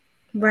found it.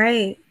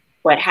 Right.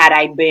 But had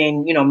I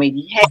been,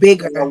 maybe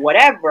bigger or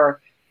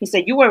whatever, he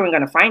said, you weren't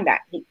going to find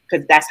that,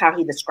 because that's how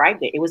he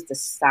described it. It was the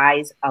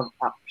size of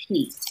a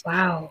pea.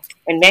 Wow.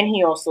 And then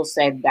he also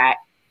said that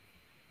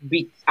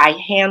I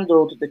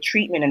handled the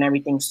treatment and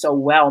everything so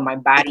well. My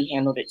body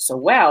handled it so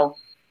well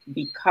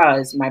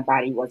because my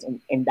body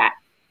wasn't in that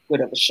good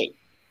of a shape.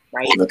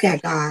 Right. Look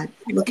at God.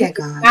 Look at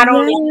God. Not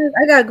only,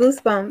 I got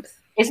goosebumps.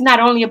 It's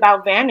not only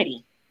about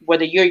vanity,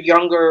 whether you're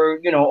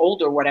younger,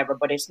 older, whatever,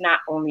 but it's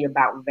not only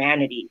about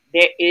vanity.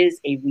 There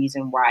is a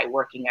reason why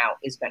working out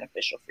is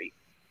beneficial for you.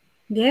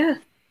 Yeah.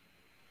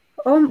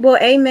 Oh, well,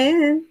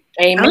 amen.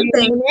 Amen. I'm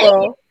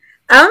thankful.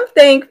 I'm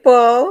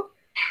thankful.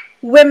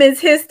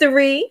 Women's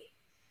history.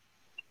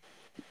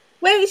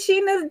 Wait,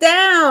 Sheena's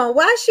down.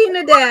 Why is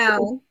Sheena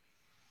down?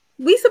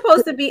 We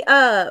supposed to be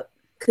up.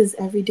 Because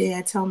every day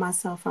I tell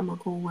myself I'm gonna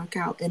go work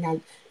out, and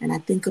I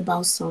think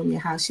about Sonia,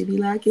 how she be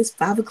like, it's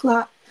 5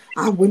 o'clock.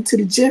 I went to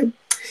the gym.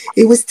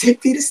 It was 10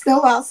 feet of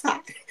snow outside,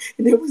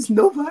 and there was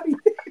nobody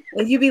there.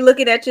 And you be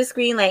looking at your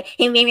screen like,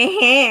 hey, Wait,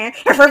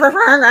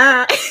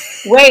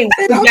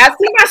 did y'all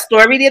see my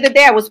story the other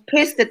day? I was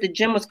pissed that the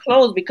gym was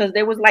closed because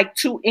there was like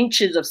 2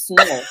 inches of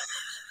snow.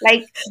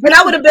 Like, but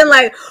I would have been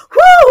like,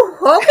 whew,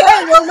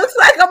 okay, well, looks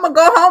like I'm gonna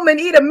go home and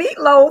eat a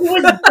meatloaf. It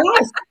was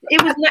dust.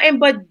 It was nothing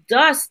but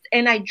dust.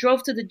 And I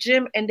drove to the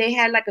gym and they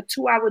had like a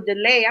 2-hour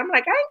delay. I'm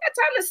like, I ain't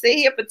got time to stay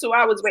here for 2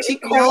 hours. She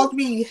called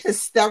me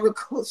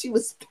hysterical. She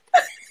was.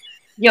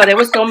 Yo, there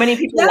was so many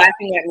people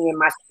laughing at me in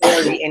my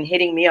story and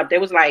hitting me up. There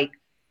was like,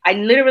 I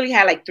literally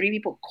had like 3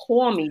 people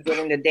call me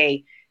during the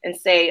day and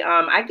say,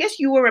 I guess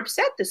you were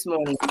upset this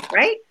morning,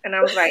 right? And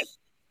I was like,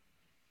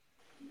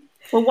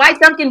 well, why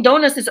Dunkin'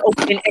 Donuts is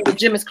open and the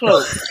gym is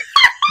closed?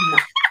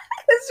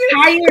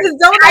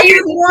 Donuts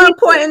is more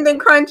important than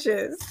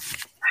Crunches.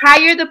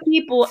 Hire the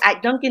people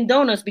at Dunkin'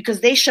 Donuts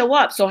because they show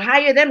up. So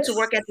hire them to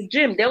work at the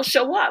gym. They'll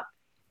show up.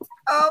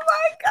 Oh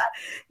my God.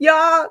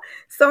 Y'all,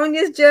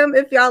 Sonia's gym,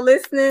 if y'all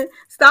listening,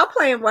 stop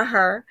playing with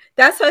her.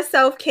 That's her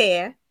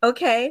self-care,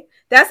 okay?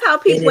 That's how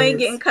people ain't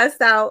getting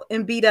cussed out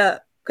and beat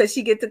up because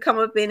she get to come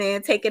up in there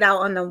and take it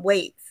out on them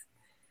weights.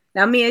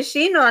 Now, me and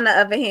Sheena, on the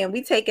other hand,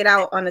 we take it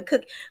out on the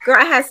cookie. Girl,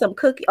 I had some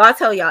cookies. I'll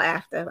tell y'all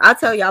after. I'll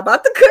tell y'all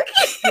about the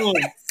cookies.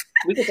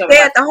 They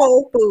at the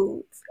Whole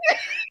Foods.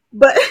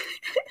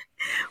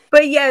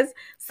 But yes,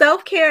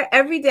 self-care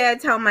every day. I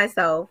tell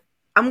myself,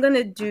 I'm going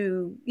to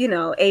do,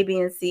 A, B,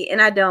 and C.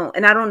 And I don't.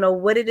 And I don't know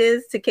what it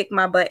is to kick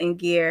my butt in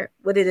gear,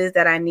 what it is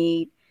that I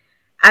need.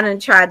 I done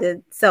tried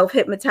to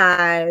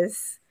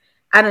self-hypnotize.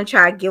 I done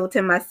tried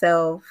guilting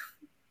myself,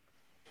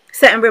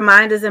 setting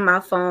reminders in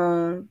my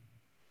phone,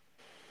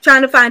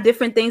 trying to find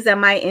different things that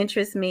might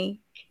interest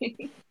me.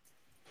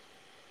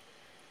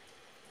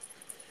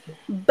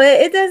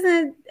 But it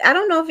doesn't, I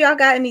don't know if y'all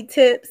got any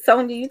tips,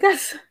 Sonia, you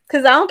guys,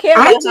 because I don't care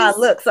about how I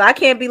look, so I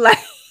can't be like,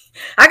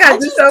 I got to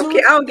do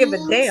self-care. I don't give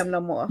a damn no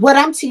more. What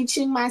I'm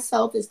teaching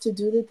myself is to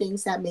do the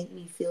things that make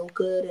me feel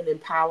good and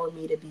empower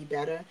me to be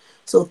better.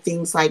 So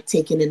things like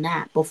taking a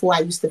nap. Before I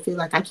used to feel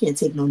like I can't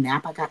take no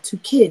nap. I got 2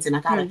 kids and I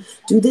got to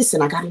do this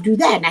and I got to do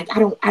that.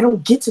 And I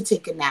don't get to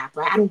take a nap,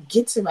 right? I don't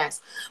get to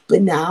rest.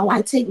 But now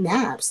I take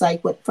naps.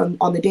 Like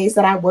on the days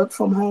that I work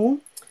from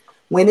home,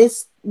 when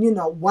it's,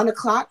 1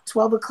 o'clock,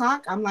 12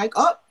 o'clock, I'm like,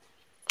 oh,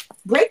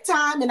 break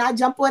time. And I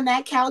jump on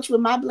that couch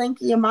with my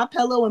blankie and my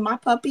pillow and my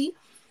puppy.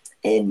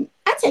 And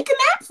I take a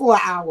nap for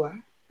an hour.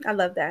 I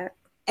love that.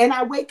 And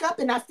I wake up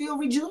and I feel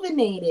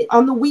rejuvenated.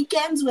 On the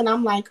weekends when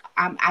I'm like,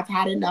 I've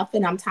had enough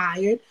and I'm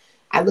tired,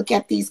 I look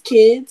at these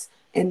kids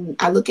and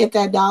I look at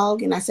that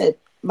dog and I said,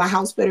 my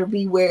house better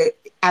be where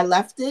I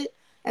left it.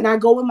 And I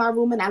go in my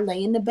room and I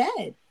lay in the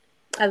bed.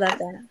 I love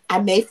that. I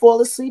may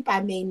fall asleep,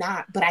 I may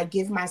not, but I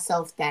give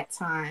myself that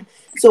time.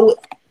 So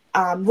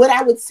what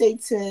I would say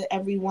to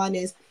everyone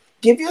is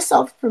give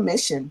yourself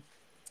permission.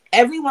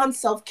 Everyone's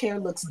self-care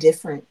looks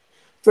different.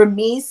 For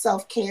me,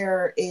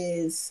 self-care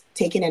is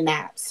taking a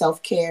nap.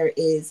 Self-care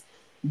is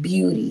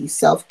beauty.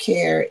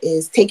 Self-care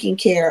is taking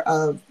care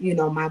of,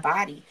 my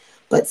body.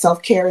 But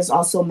self-care is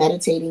also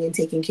meditating and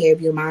taking care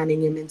of your mind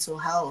and your mental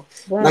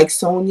health. Yeah. Like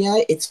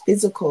Sonia, it's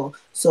physical.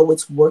 So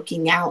it's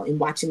working out and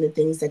watching the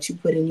things that you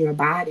put in your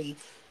body.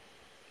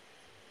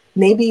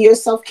 Maybe your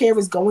self-care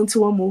is going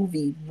to a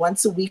movie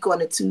once a week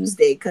on a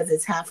Tuesday because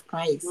it's half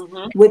price.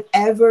 Mm-hmm.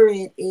 Whatever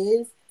it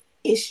is,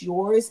 it's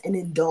yours and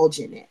indulge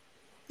in it.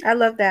 I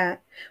love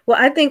that. Well,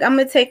 I think I'm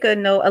going to take a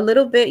note a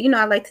little bit.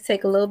 I like to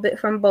take a little bit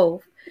from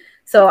both.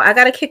 So I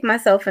got to kick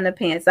myself in the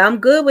pants. I'm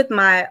good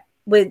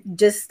with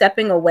just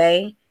stepping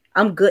away.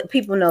 I'm good.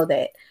 People know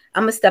that.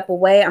 I'm going to step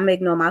away. I'm going to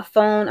ignore my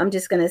phone. I'm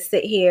just going to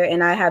sit here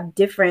and I have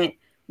different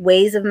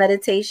ways of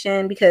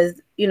meditation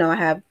because, I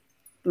have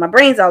my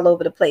brain's all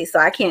over the place. So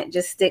I can't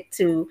just stick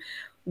to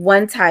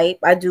one type.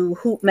 I do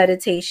hoop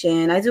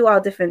meditation. I do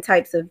all different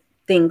types of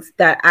things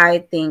that I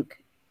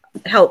think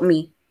help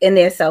me in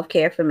their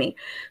self-care for me.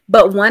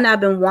 But one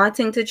I've been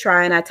wanting to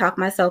try, and I talk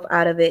myself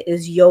out of it,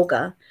 is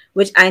yoga,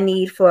 which I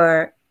need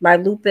for my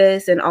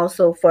lupus and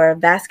also for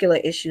vascular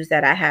issues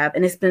that I have.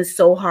 And it's been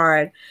so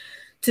hard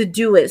to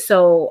do it.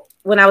 So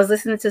when I was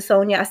listening to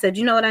Sonia, I said,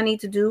 you know what I need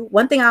to do?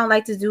 One thing I don't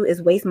like to do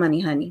is waste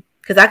money, honey,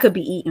 because I could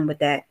be eating with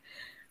that.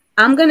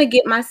 I'm going to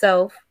get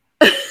myself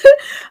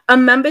a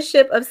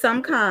membership of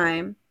some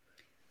kind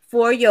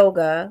for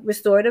yoga.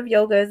 Restorative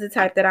yoga is the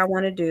type that I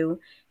want to do.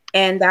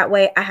 And that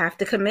way I have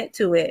to commit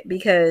to it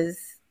because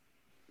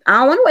I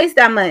don't want to waste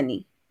that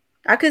money.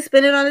 I could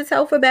spend it on a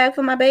Telfar bag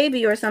for my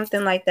baby or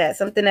something like that.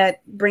 Something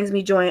that brings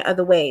me joy in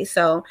other ways.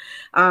 So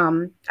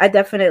I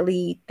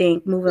definitely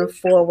think moving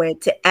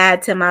forward to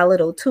add to my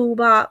little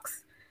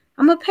toolbox,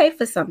 I'm going to pay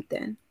for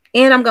something.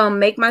 And I'm going to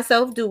make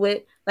myself do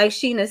it, like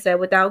Sheena said,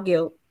 without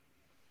guilt.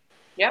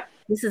 Yep.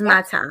 This is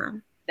my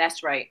time.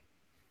 That's right.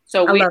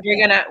 So we're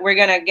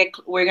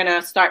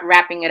gonna start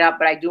wrapping it up,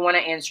 but I do want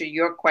to answer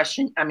your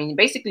question. I mean,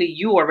 basically,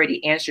 you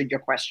already answered your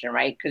question,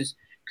 right? Because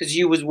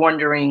you was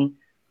wondering,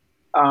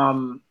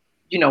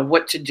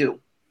 what to do,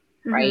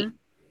 right?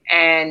 Mm-hmm.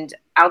 And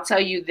I'll tell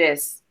you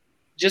this: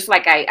 just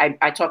like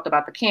I talked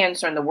about the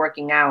cancer and the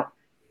working out,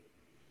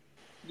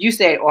 you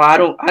say, "Oh, I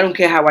don't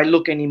care how I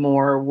look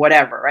anymore," or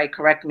whatever, right?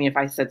 Correct me if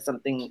I said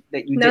something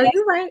that you didn't. No,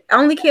 you're right. I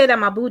only care that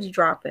my booty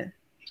dropping.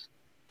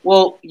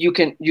 Well, you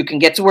can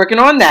get to working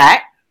on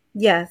that.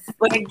 Yes.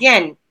 But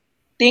again,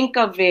 think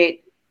of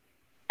it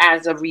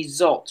as a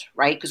result,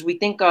 right? Because we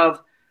think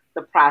of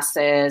the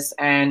process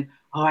and,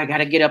 oh, I got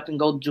to get up and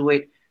go do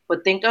it.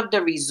 But think of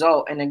the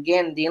result. And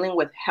again, dealing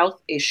with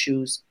health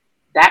issues,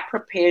 that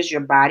prepares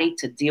your body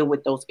to deal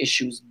with those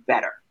issues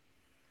better.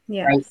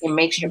 Yes. Right? It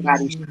makes your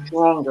body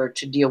stronger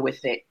to deal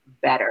with it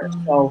better.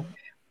 So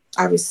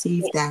I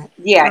received that.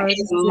 Yeah.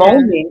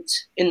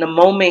 In the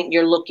moment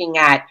you're looking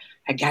at,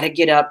 I got to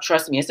get up.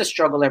 Trust me, it's a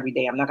struggle every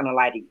day. I'm not going to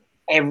lie to you.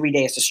 Every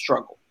day it's a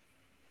struggle.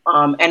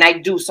 And I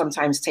do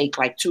sometimes take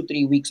like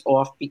 2-3 weeks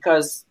off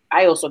because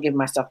I also give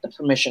myself the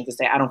permission to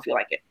say, I don't feel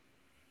like it.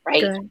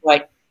 Right. Good.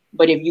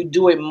 But if you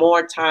do it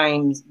more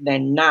times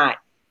than not,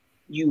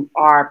 you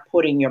are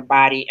putting your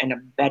body in a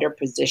better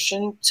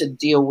position to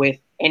deal with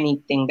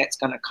anything that's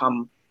going to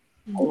come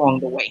along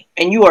the way.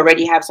 And you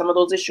already have some of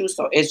those issues.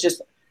 So it's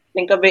just,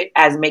 think of it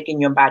as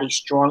making your body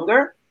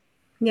stronger.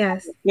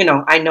 Yes.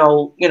 I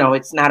know,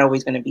 it's not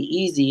always going to be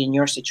easy in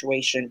your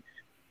situation,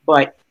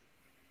 but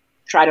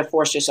try to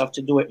force yourself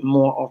to do it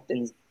more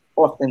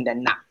often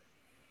than not.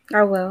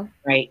 I will.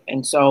 Right.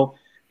 And so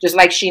just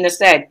like Sheena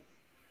said,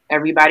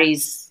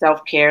 everybody's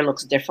self-care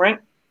looks different.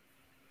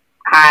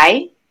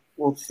 I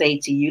will say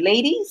to you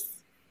ladies,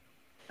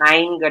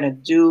 I'm going to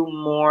do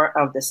more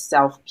of the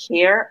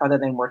self-care other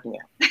than working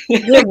out.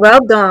 Get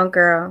rubbed on,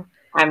 girl.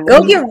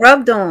 Go get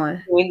rubbed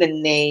on. Doing the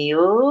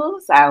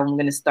nails. I'm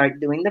going to start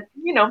doing the,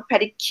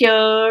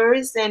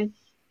 pedicures and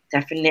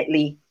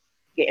definitely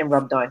getting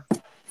rubbed on.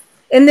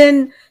 And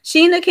then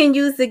Sheena can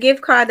use the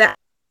gift card that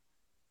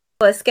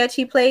a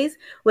sketchy place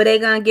where they're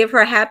going to give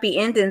her happy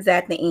endings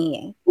at the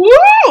end.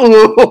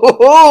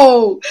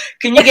 Ooh.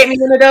 Can you get me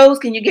one of those?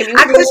 Can you get me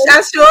one of those?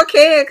 I sure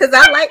can, because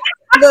I like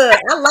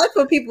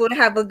for people to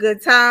have a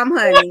good time,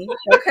 honey.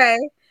 Okay?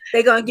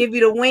 They're going to give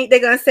you the wink. They're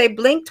going to say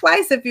blink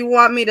twice if you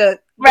want me to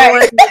go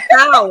in the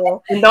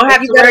towel. And don't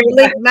have to worry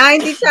blink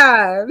 90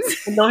 times.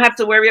 And don't have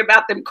to worry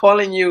about them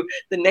calling you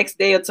the next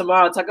day or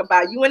tomorrow. Talk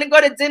about, you want to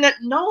go to dinner?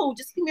 No,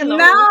 just leave me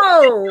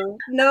alone.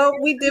 No,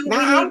 we do. We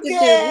need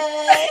to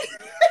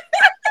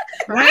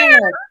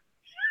do.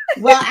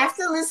 Well,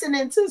 after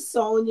listening to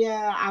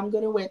Sonia, I'm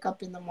going to wake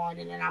up in the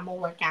morning and I'm going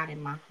to work out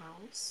in my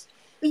house.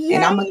 Yay.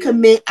 And I'm going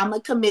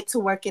to commit to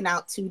working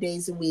out 2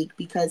 days a week,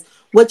 because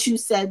what you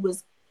said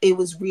was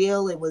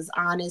real, it was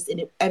honest,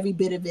 and every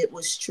bit of it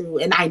was true.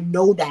 And I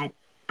know that.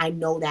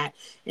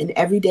 And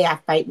every day I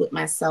fight with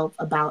myself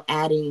about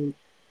adding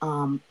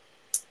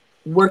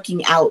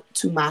working out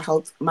to my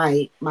health,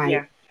 my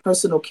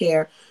personal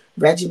care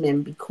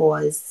regimen,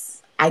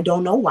 because I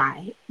don't know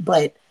why,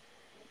 but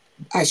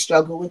I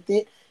struggle with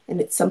it.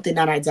 And it's something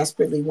that I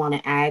desperately want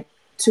to add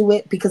to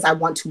it, because I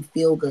want to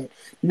feel good.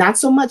 Not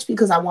so much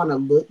because I want to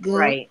look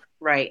good.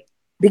 Right.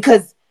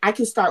 Because I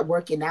can start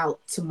working out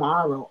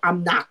tomorrow.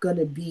 I'm not going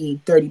to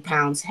be 30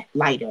 pounds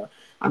lighter.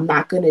 I'm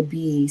not going to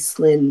be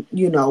slim,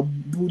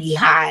 booty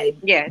high,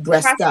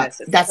 breast up.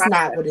 That's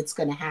not what it's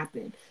going to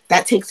happen.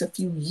 That takes a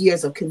few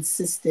years of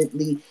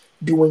consistently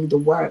doing the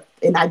work.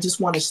 And I just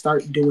want to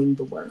start doing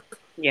the work.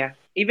 Yeah.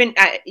 Even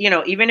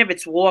if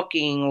it's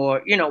walking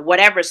or,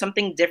 whatever,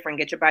 something different,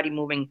 get your body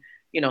moving,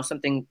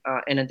 something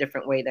in a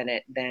different way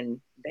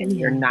than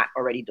you're not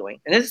already doing.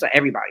 And this is for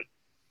everybody.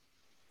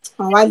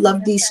 Oh, I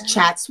love these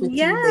chats with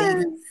you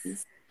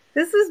ladies.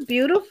 This is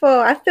beautiful.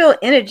 I feel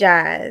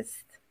energized.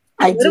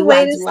 What a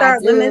way to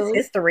start Women's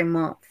History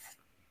Month.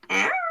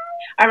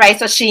 All right,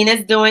 so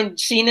Sheena's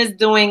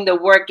doing the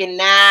working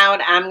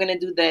out. I'm gonna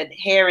do the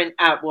hair and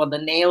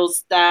the nail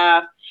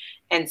stuff,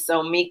 and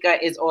so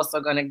Mika is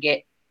also gonna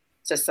get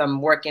to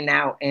some working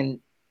out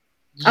and.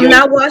 I'm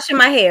not washing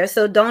my hair,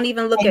 so don't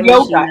even look at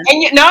yoga.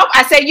 Me. And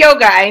I said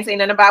yoga. I ain't saying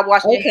nothing about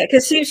washing. Okay,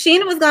 because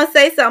Sheena was gonna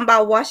say something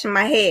about washing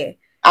my hair.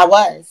 I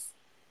was.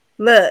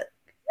 Look.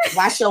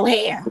 Wash your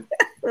hair.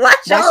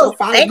 Wash your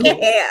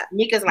hair.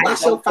 Mika's like,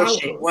 don't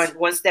push it.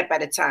 One step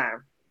at a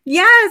time.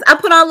 Yes, I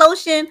put on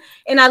lotion,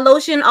 and I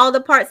lotion all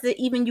the parts that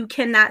even you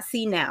cannot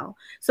see now.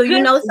 So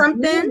you know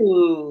something?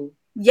 Ooh.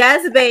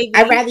 Yes, baby.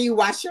 I'd rather you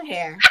wash your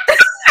hair.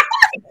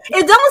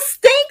 It don't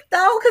stink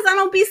though, because I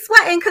don't be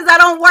sweating, because I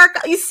don't work.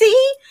 You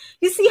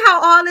see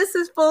how all this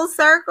is full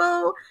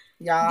circle?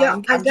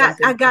 Y'all,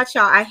 I got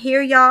y'all. I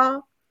hear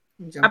y'all.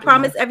 I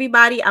promise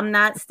everybody I'm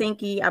not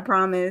stinky. I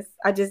promise.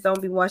 I just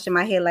don't be washing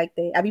my hair like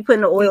that. I be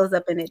putting the oils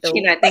up in it though.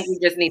 I think we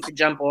just need to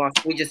jump off.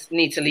 We just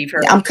need to leave her.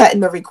 Yeah, I'm cutting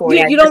the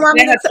recording. You don't want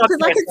me to, because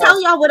I can tell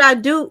y'all what I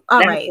do. All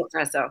right.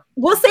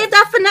 We'll save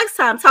that for next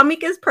time.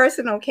 Tamika's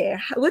personal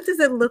care. What does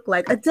it look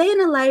like? A day in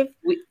the life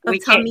of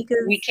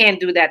Tamika's. We can't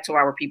do that to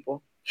our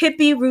people.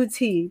 Hippie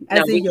routine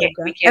as a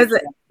yoga,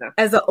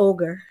 as an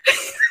ogre.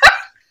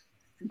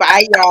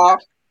 Bye, y'all.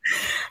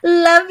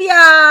 Love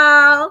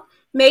y'all.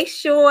 Make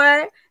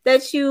sure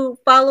that you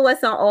follow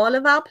us on all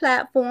of our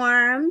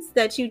platforms,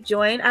 that you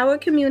join our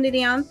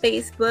community on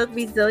Facebook,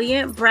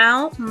 Resilient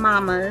Brown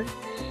Mamas.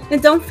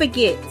 And don't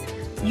forget,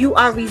 you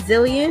are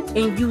resilient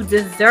and you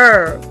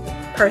deserve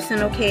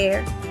personal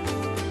care,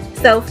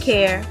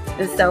 self-care,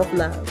 and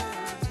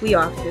self-love. We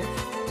off this.